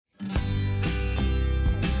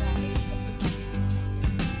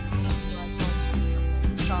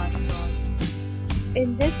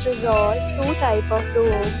In this resort, two type of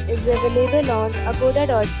room is available on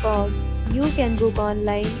agoda.com. You can book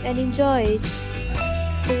online and enjoy it.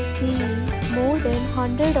 To see more than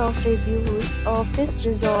 100 of reviews of this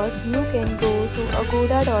resort, you can go to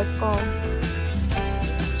agoda.com.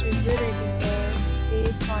 Its review rating is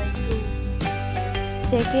 8.2.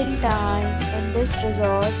 Check-in time in this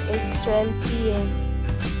resort is 12 p.m.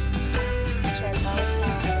 Check-out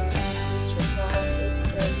time in this resort is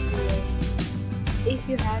 12 p.m. If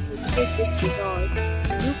you have visited this resort,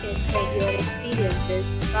 you can send your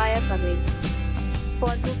experiences via comments.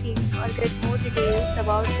 For booking or get more details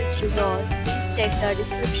about this resort, please check the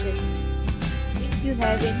description. If you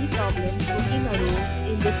have any problem booking a room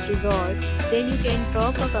in this resort, then you can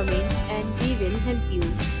drop a comment and we will help you.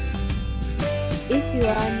 If you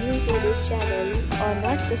are new to this channel or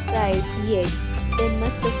not subscribed yet, then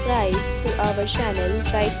must subscribe to our channel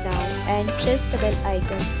right now and press the bell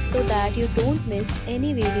icon so that you don't miss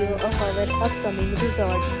any video of our upcoming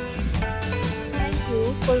resort. Thank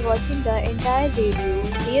you for watching the entire video.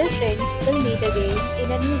 Dear friends, we'll meet again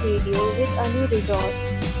in a new video with a new resort.